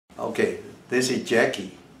Okay, this is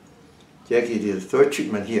Jackie. Jackie, this is the third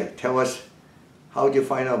treatment here. Tell us, how did you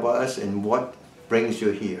find out about us and what brings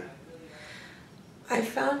you here? I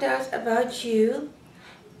found out about you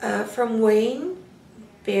from Wayne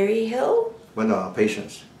Berryhill. One of our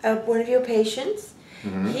patients. One of your patients.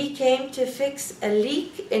 Mm-hmm. He came to fix a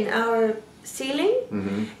leak in our ceiling,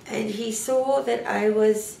 Mm-hmm. and he saw that I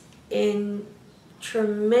was in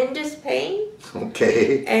tremendous pain.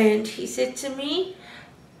 Okay. And he said to me,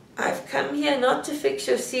 I've come here not to fix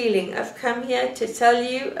your ceiling. I've come here to tell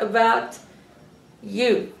you about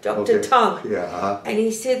you, Dr. Okay. Tong. Yeah. And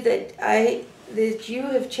he said that you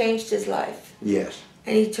have changed his life. Yes.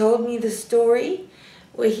 And he told me the story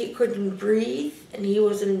where he couldn't breathe and he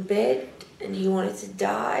was in bed and he wanted to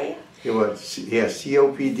die. He has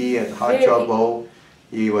COPD and heart trouble.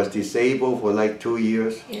 He was disabled for like 2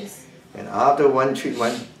 years. Yes. And after one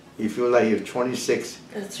treatment, he feel like he's 26.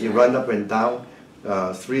 That's he right. run up and down,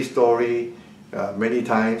 3-story, many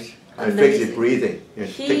times. I Amazing. fixed his breathing.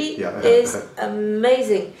 He is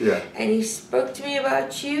amazing. Yeah. And he spoke to me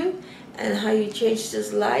about you and how you changed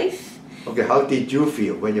his life. Okay, how did you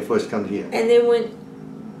feel when you first come here? And then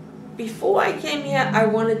before I came here, I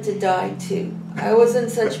wanted to die too. I was in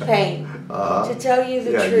such pain. To tell you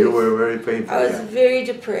the truth. Yeah, you were very painful. I was very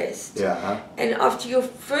depressed. Yeah. And after your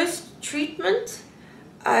first treatment,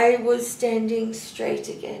 I was standing straight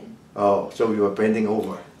again. Oh, so you were bending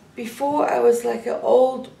over. Before I was like an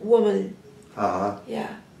old woman.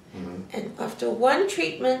 Yeah. Mm-hmm. And after one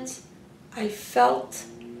treatment, I felt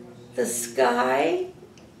the sky,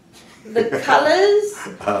 the colors,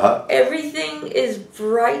 everything is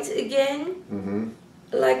bright again. Mm-hmm.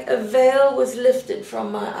 Like a veil was lifted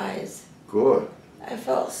from my eyes. Good. I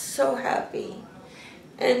felt so happy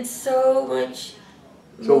and so much.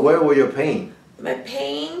 So where were your pain? My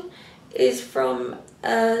pain is from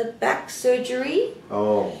a back surgery,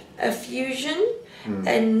 a fusion,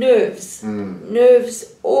 and nerves.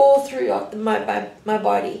 Nerves all throughout my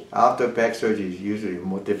body. After back surgery is usually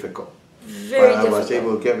more difficult. Very difficult. I was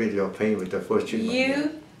able to get rid of your pain with the first treatment.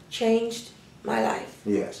 You changed my life.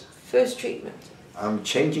 Yes. First treatment. I'm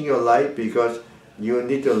changing your life because you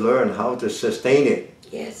need to learn how to sustain it.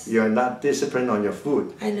 Yes. You're not disciplined on your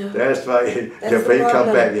food. I know. That's why your pain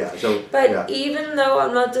comes back. Yeah. So, but even though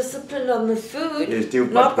I'm not disciplined on the food, it's still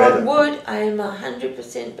knock much better. on wood, I am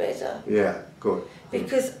 100% better. Yeah, good.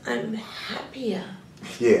 Because I'm happier.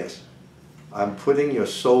 Yes. I'm putting your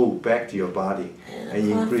soul back to your body and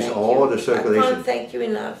you increase all the I circulation. can't thank you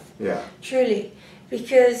enough. Yeah. Truly.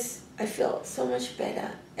 Because I feel so much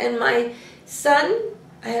better. And my son,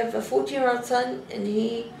 I have a 14-year-old son, and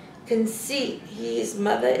he can see his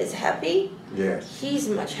mother is happy. Yes. He's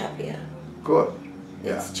much happier. Good.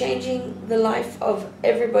 Yeah. It's changing the life of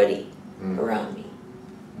everybody around me.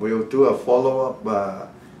 We'll do a follow-up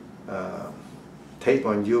tape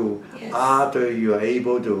on you after you are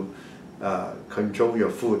able to control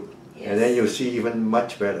your food. Yes. And then you'll see even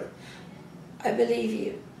much better. I believe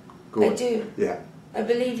you. Good. I do. Yeah. I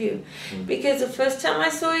believe you. Because the first time I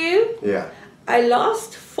saw you, I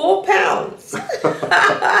lost 4 pounds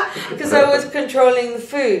because I was controlling the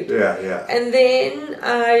food. Yeah, yeah. And then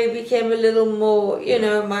I became a little more,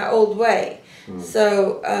 my old way.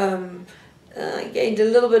 So I gained a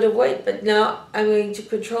little bit of weight, but now I'm going to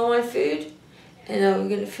control my food and I'm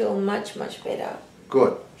going to feel much, much better.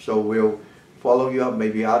 Good. So we'll follow you up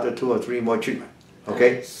maybe after 2 or 3 more treatments.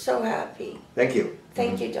 Okay? I'm so happy. Thank you.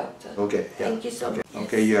 Thank you, doctor. Okay. Yeah. Thank you so much.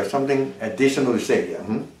 Okay, you have something additional to say. Yeah.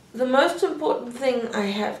 The most important thing I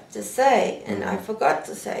have to say, and I forgot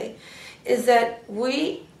to say, is that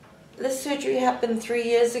this surgery happened 3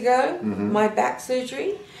 years ago, my back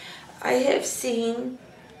surgery. I have seen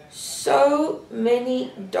so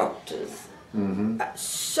many doctors,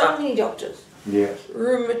 so many doctors. Yes.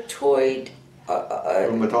 Rheumatoids,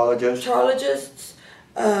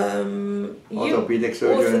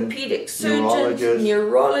 orthopedic surgeons,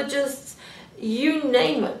 neurologists, you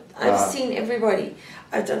name it. I've seen everybody.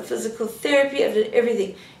 I've done physical therapy, I've done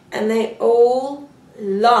everything. And they all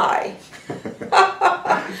lie.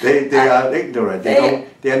 they are ignorant.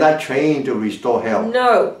 They are not trained to restore health.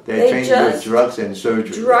 No. They're trained with drugs and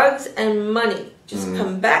surgery. Drugs and money. Just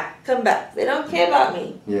come back, come back. They don't care about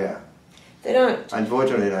me. Yeah. They don't.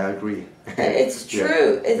 Unfortunately, I agree. It's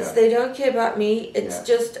true. They don't care about me. It's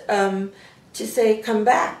just to say, come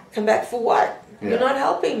back. Come back for what? You're not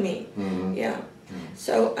helping me. Yeah.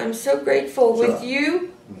 So I'm so grateful with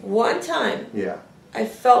you. One time, I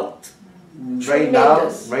felt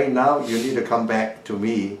tremendous. Right now, you need to come back to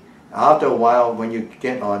me. After a while, when you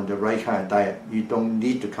get on the right kind of diet, you don't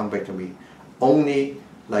need to come back to me. Only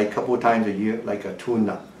like a couple times a year, like a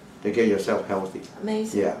tune-up. to get yourself healthy.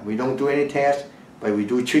 Amazing. Yeah, we don't do any tests, but we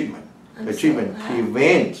do treatment. The So treatment glad.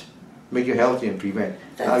 prevent, make you healthy and prevent.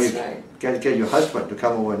 Now That's you right. get your husband to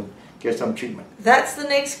come over and get some treatment. That's the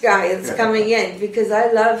next guy that's coming in because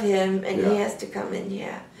I love him and he Yeah. has to come in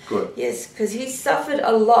here. Good. Yes, because he suffered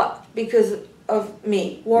a lot because of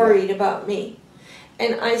me, worried about me.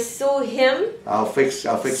 And I saw him I'll fix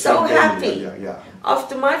so something. happy. Yeah.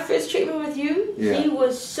 After my first treatment with you, Yeah. he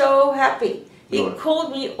was so happy. He Good.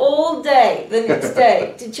 called me all day the next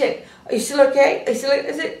day to check. Are you still okay? Are you still okay?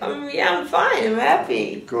 I said, yeah, I'm fine. I'm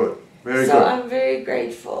happy. Good. Very So good. I'm very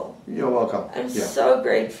grateful. You're welcome. I'm Yeah. so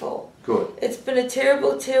grateful. Good. It's been a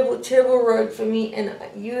terrible, terrible, terrible road for me, and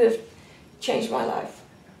you have changed my life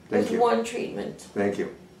Thank with you. one treatment. Thank you.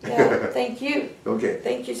 Yeah, thank you. Okay.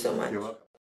 Thank you so much. You're welcome.